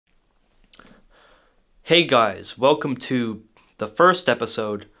Hey guys, welcome to the first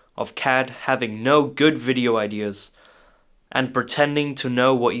episode of CAD having no good video ideas and pretending to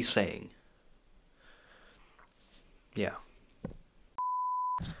know what he's saying. Yeah.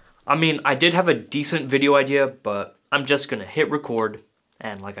 I mean, I did have a decent video idea, but I'm just gonna hit record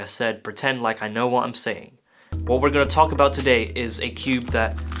and, like I said, pretend like I know what I'm saying. What we're gonna talk about today is a cube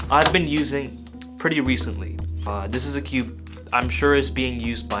that I've been using pretty recently. This is a cube I'm sure is being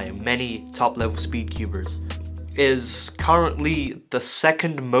used by many top-level speed cubers. Is currently the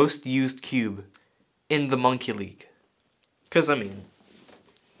second most used cube in the Monkey League. Cause I mean,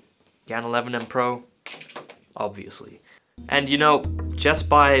 Gan 11M Pro, obviously. And you know, just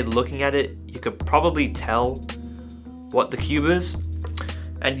by looking at it, you could probably tell what the cube is.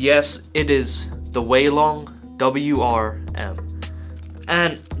 And yes, it is the Waylong WRM.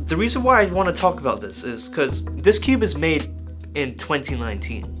 And the reason why I want to talk about this is because this cube is made in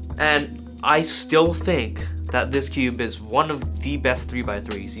 2019. And I still think that this cube is one of the best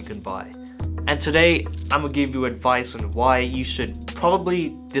 3x3s you can buy. And today, I'm gonna give you advice on why you should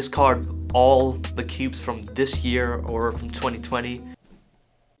probably discard all the cubes from this year or from 2020.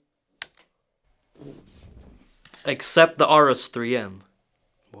 Except the RS3M.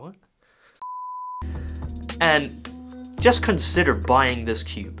 What? And just consider buying this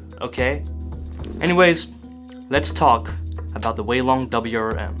cube, okay? Anyways, let's talk about the Waylong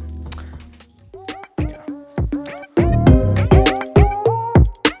WRM.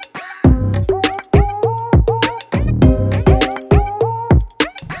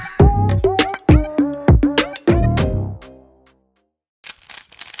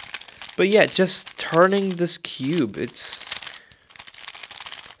 But yeah, just turning this cube, it's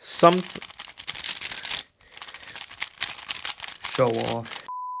some show off.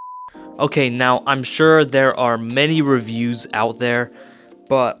 Okay, now I'm sure there are many reviews out there,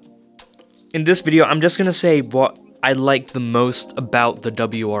 but in this video, I'm just gonna say what I like the most about the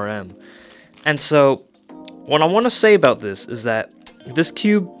WRM. And so, what I want to say about this is that this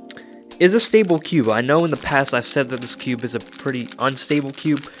cube is a stable cube. I know in the past I've said that this cube is a pretty unstable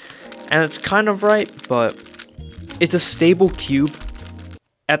cube, and it's kind of right, but it's a stable cube.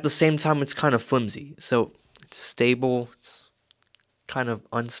 At the same time, it's kind of flimsy. So, it's stable, it's kind of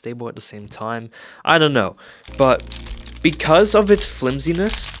unstable at the same time. I don't know. But because of its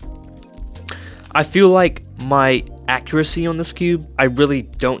flimsiness, I feel like my accuracy on this cube, I really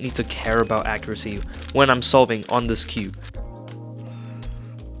don't need to care about accuracy when I'm solving on this cube.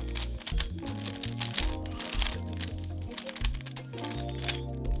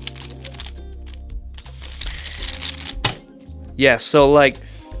 Yeah, so like,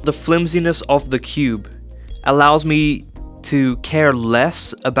 the flimsiness of the cube allows me to care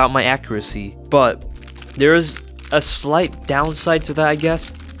less about my accuracy, but there is a slight downside to that, I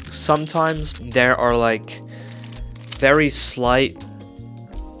guess. Sometimes there are like very slight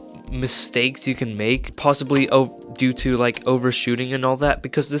mistakes you can make, possibly due to like overshooting and all that,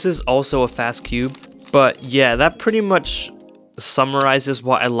 because this is also a fast cube. But yeah, that pretty much summarizes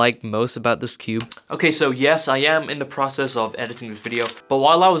what I like most about this cube. Okay, so yes, I am in the process of editing this video, but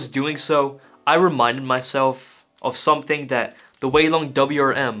while I was doing so, I reminded myself of something that the Waylong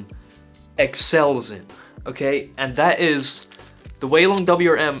WRM excels in, okay? And that is, the Waylong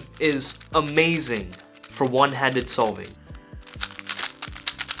WRM is amazing for one-handed solving.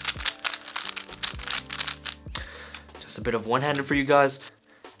 Just a bit of one-handed for you guys.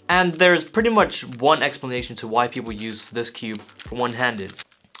 And there's pretty much one explanation to why people use this cube for one-handed.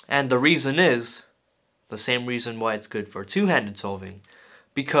 And the reason is the same reason why it's good for two-handed solving.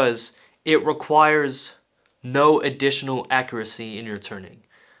 Because it requires no additional accuracy in your turning.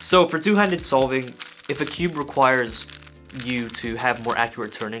 So for two-handed solving, if a cube requires you to have more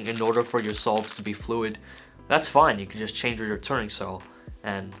accurate turning in order for your solves to be fluid, that's fine. You can just change your turning style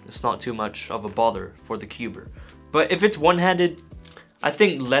and it's not too much of a bother for the cuber. But if it's one-handed, I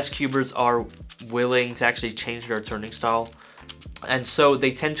think less cubers are willing to actually change their turning style, and so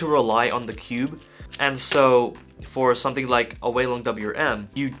they tend to rely on the cube. And so for something like a Waylong WRM,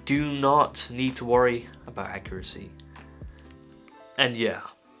 you do not need to worry about accuracy. And yeah.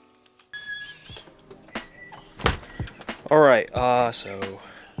 Alright, so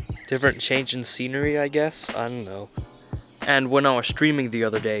different change in scenery, I guess? I don't know. And when I was streaming the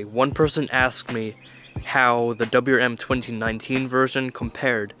other day, one person asked me how the WRM 2019 version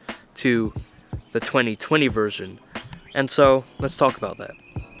compared to the 2020 version. And so, let's talk about that.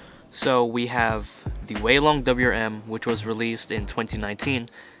 So we have the Waylong WRM, which was released in 2019,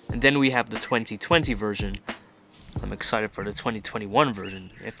 and then we have the 2020 version. I'm excited for the 2021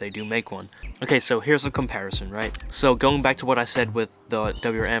 version, if they do make one. Okay, so here's a comparison, right? So going back to what I said with the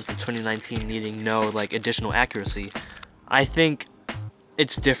WRM for 2019 needing no like additional accuracy, I think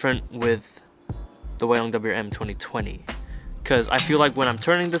it's different with the Weilong WRM 2020. Because I feel like when I'm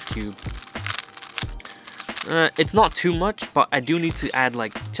turning this cube, it's not too much, but I do need to add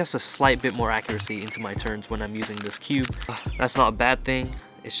like just a slight bit more accuracy into my turns when I'm using this cube. That's not a bad thing,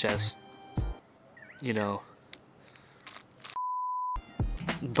 it's just, you know.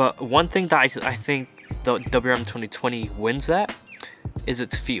 But one thing that I think the WRM 2020 wins at is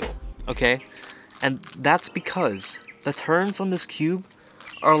its feel, okay? And that's because the turns on this cube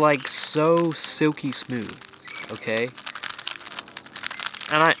are like so silky smooth, okay?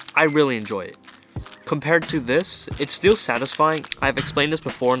 And I really enjoy it. Compared to this, it's still satisfying. I've explained this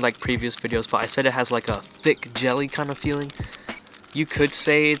before in like previous videos, but I said it has like a thick jelly kind of feeling. You could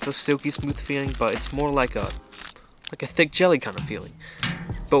say it's a silky smooth feeling, but it's more like a thick jelly kind of feeling.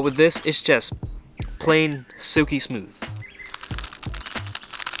 But with this, it's just plain silky smooth.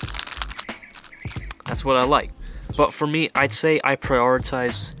 That's what I like. But for me, I'd say I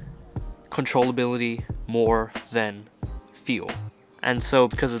prioritize controllability more than feel. And so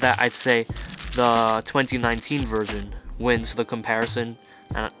because of that, I'd say the 2019 version wins the comparison,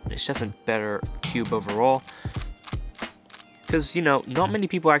 and it's just a better cube overall. Because, you know, not many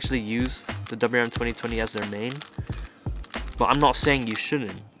people actually use the WRM 2020 as their main. But I'm not saying you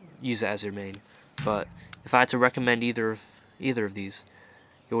shouldn't use it as your main. But if I had to recommend either of these,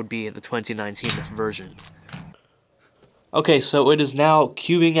 it would be the 2019 version. Okay, so it is now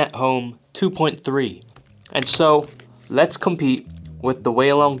Cubing at Home 2.3. And so, let's compete with the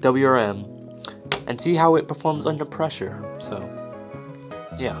Weilong WRM and see how it performs under pressure. So,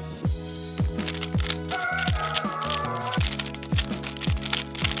 yeah.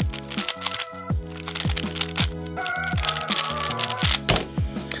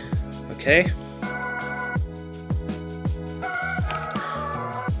 Okay.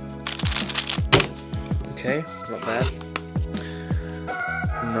 Okay, not bad.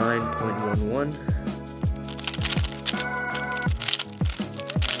 9.11.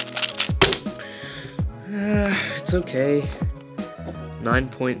 It's okay.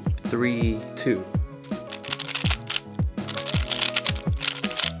 9.32.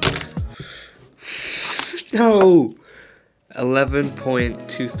 No!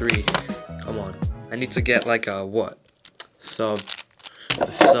 11.23. Come on. I need to get like a what? Sub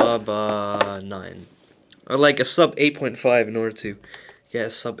 9. Or like a sub 8.5 in order to get a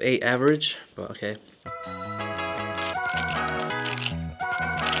sub 8 average, but okay.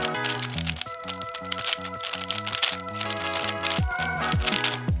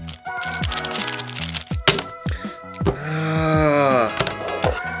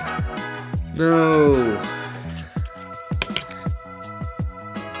 No.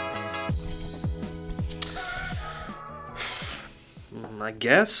 I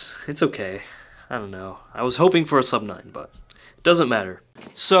guess it's okay. I don't know. I was hoping for a sub 9, but it doesn't matter.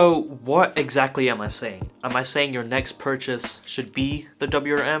 So what exactly am I saying? Am I saying your next purchase should be the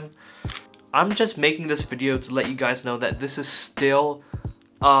WRM? I'm just making this video to let you guys know that this is still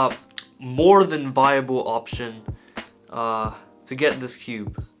a more than viable option to get this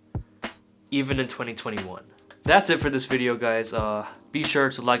cube, even in 2021. That's it for this video, guys. Be sure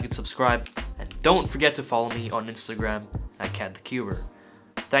to like and subscribe, and don't forget to follow me on Instagram at KADtheCuber.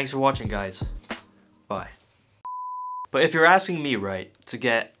 Thanks for watching, guys. Bye. But if you're asking me, right, to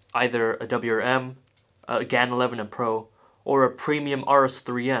get either a WRM, a GAN 11 and Pro, or a premium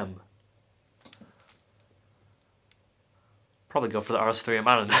RS3M, probably go for the RS3M,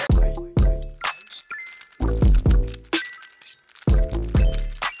 I don't know.